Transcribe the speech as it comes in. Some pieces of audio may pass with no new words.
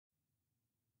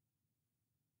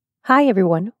Hi,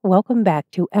 everyone. Welcome back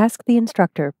to Ask the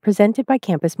Instructor, presented by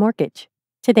Campus Mortgage.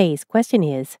 Today's question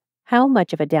is, how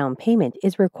much of a down payment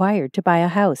is required to buy a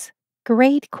house?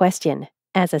 Great question.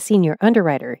 As a senior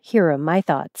underwriter, here are my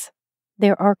thoughts.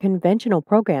 There are conventional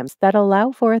programs that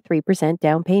allow for a 3%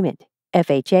 down payment,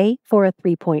 FHA for a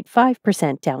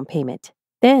 3.5% down payment.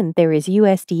 Then there is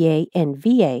USDA and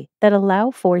VA that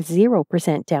allow for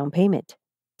 0% down payment.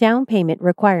 Down payment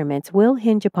requirements will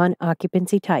hinge upon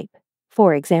occupancy type.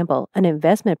 For example, an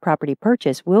investment property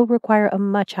purchase will require a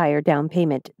much higher down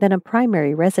payment than a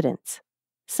primary residence.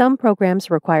 Some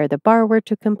programs require the borrower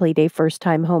to complete a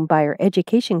first-time home buyer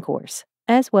education course,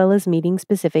 as well as meeting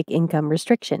specific income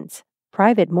restrictions.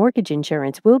 Private mortgage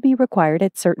insurance will be required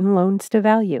at certain loans to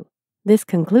value. This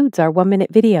concludes our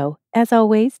 1-minute video. As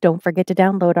always, don't forget to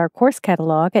download our course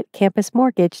catalog at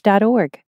campusmortgage.org.